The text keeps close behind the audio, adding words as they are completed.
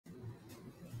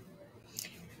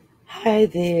Hi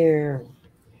there.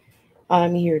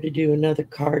 I'm here to do another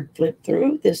card flip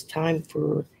through, this time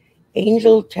for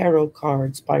Angel Tarot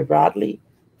Cards by Radleigh,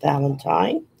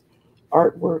 Valentine,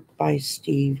 artwork by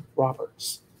Steve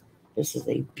Roberts. This is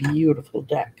a beautiful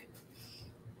deck.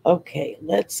 Okay,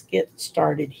 let's get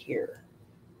started here.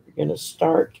 We're going to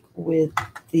start with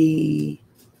the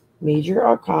Major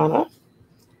Arcana,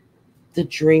 the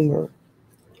Dreamer,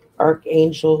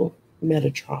 Archangel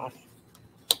Metatron,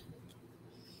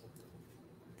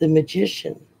 the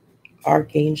Magician,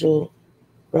 Archangel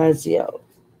Raziel,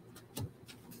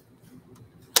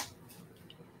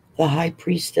 the High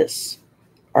Priestess,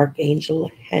 Archangel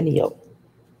Haniel,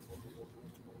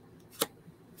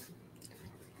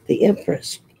 the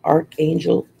Empress,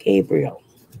 Archangel Gabriel,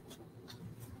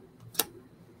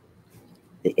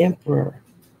 the Emperor,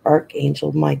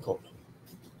 Archangel Michael,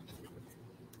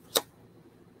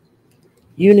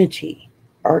 Unity,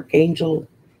 Archangel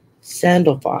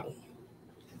Sandalphon,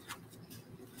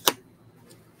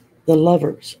 the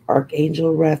Lovers,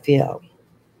 Archangel Raphael,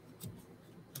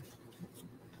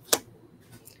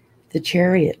 the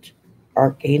Chariot,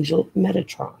 Archangel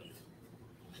Metatron,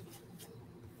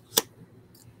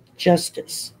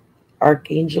 Justice,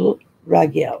 Archangel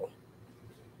Raguel,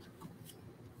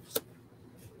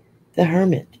 the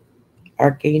Hermit,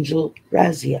 Archangel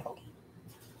Raziel,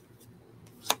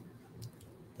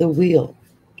 the Wheel,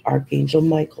 Archangel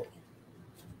Michael,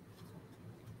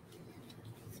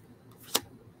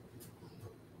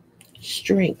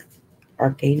 Strength,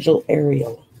 Archangel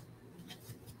Ariel,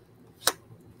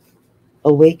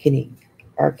 Awakening,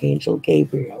 Archangel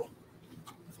Gabriel,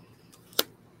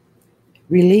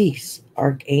 Release,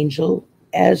 Archangel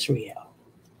Azrael,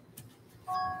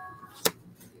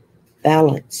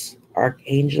 Balance,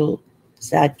 Archangel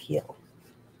Zadkiel,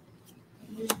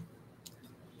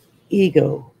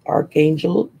 Ego,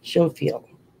 Archangel Jophiel,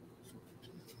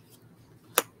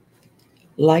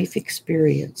 Life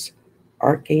Experience,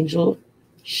 Archangel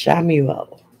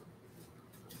Shamuel,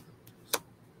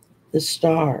 the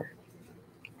Star,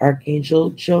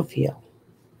 Archangel Jophiel,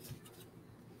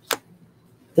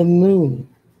 the Moon,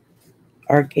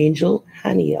 Archangel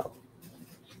Haniel,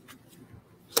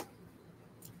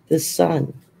 the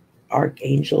Sun,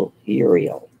 Archangel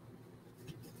Uriel,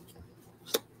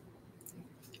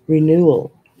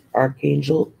 Renewal,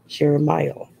 Archangel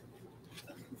Jeremiah,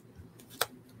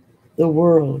 the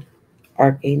World,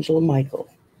 Archangel Michael.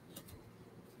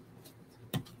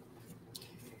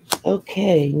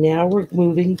 Okay, now we're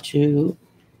moving to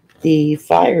the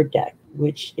Fire deck,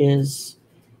 which is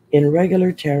in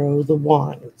regular tarot, the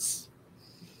Wands.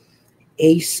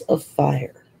 Ace of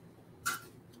Fire,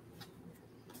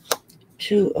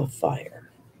 Two of Fire,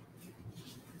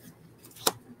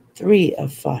 Three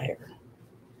of Fire,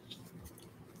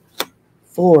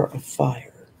 Four of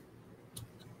Fire,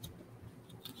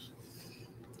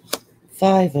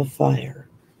 Five of Fire,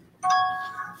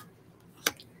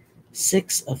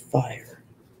 Six of Fire,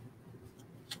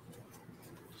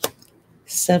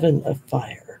 Seven of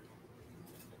Fire,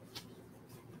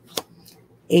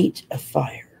 Eight of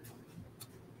Fire,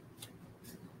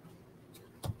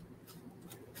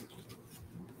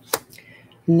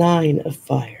 Nine of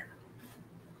Fire,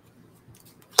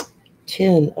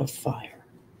 10 of Fire,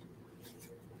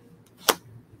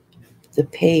 the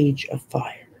Page of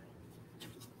Fire,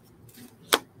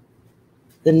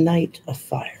 the Knight of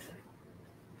Fire,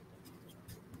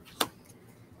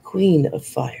 Queen of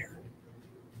Fire,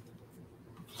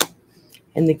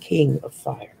 and the King of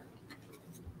Fire.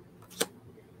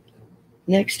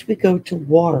 Next we go to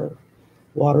water.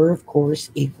 Water, of course,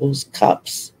 equals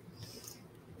cups.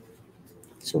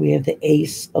 So we have the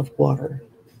Ace of Water,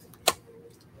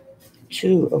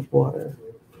 Two of Water,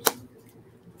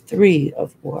 Three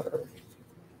of Water,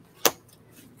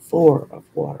 Four of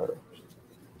Water,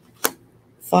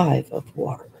 Five of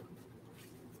Water,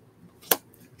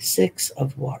 Six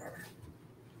of Water,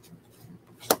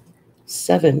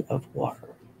 Seven of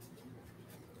Water,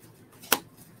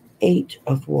 Eight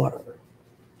of Water,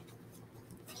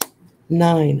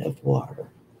 Nine of Water,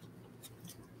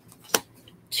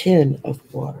 10 of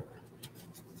Water,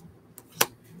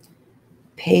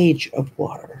 Page of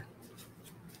Water,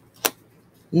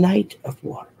 Knight of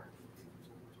Water,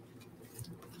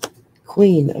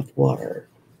 Queen of Water,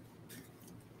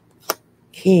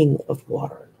 King of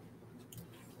Water.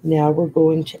 Now we're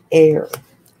going to air.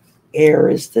 Air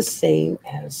is the same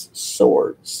as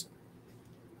swords.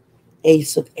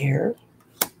 Ace of air,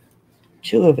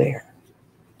 Two of air,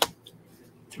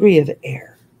 Three of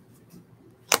air,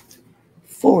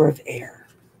 Four of air,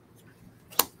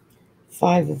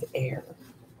 Five of air,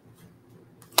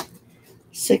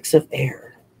 Six of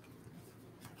air,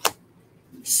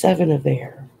 7 of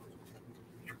air,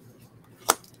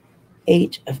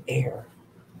 8 of air,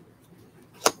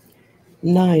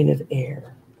 9 of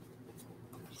air,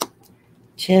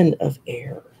 10 of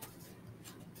air,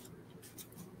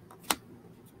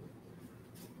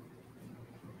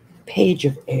 page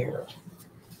of air,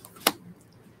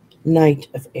 knight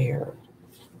of air,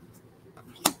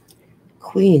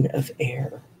 queen of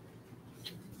air,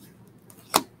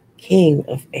 king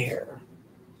of air.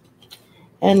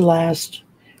 And last,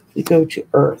 we go to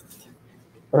earth.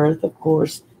 Earth, of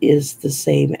course, is the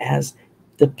same as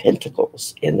the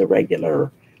pentacles in the regular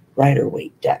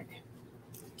Rider-Waite deck.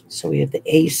 So we have the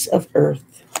ace of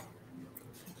earth,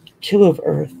 2 of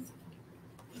earth,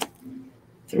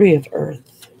 3 of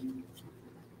earth,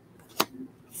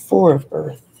 4 of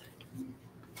earth,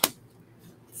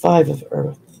 5 of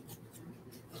earth,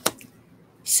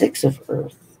 6 of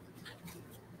earth,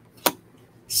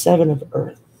 7 of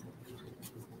earth,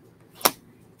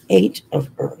 8 of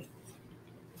earth,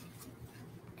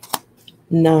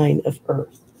 9 of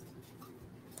earth,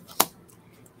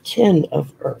 10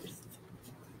 of earth,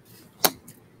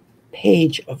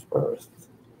 page of earth,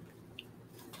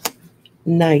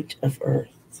 knight of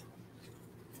earth,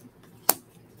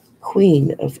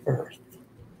 queen of earth,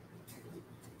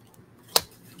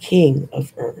 king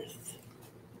of earth.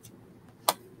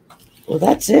 Well,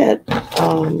 that's it.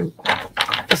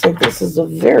 So this is a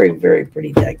very, very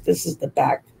pretty deck. This is the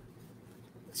back.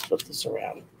 Let's flip this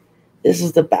around. This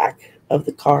is the back of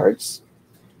the cards.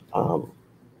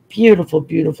 Beautiful,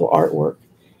 beautiful artwork.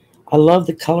 I love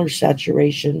the color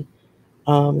saturation.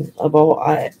 Although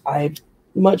I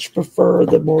much prefer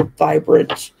the more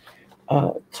vibrant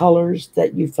colors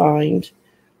that you find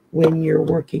when you're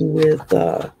working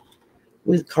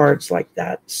with cards like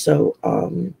that. So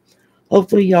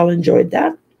hopefully y'all enjoyed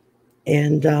that.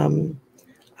 And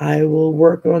I will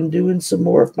work on doing some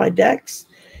more of my decks.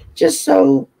 Just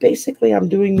so basically I'm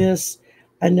doing this.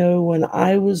 I know when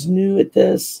I was new at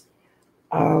this,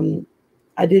 I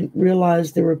didn't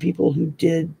realize there were people who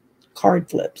did card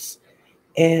flips.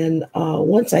 And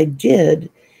once I did,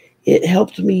 it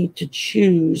helped me to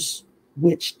choose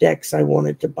which decks I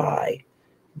wanted to buy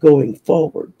going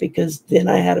forward, because then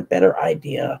I had a better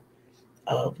idea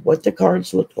of what the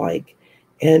cards looked like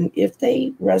and if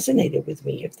they resonated with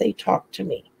me, if they talked to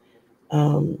me.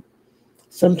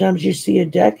 Sometimes you see a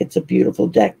deck, it's a beautiful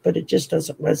deck, but it just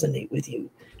doesn't resonate with you.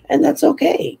 And that's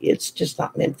okay. It's just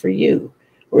not meant for you,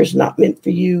 or it's not meant for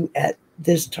you at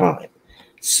this time.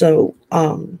 So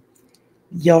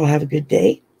y'all have a good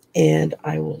day, and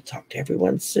I will talk to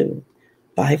everyone soon.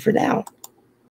 Bye for now.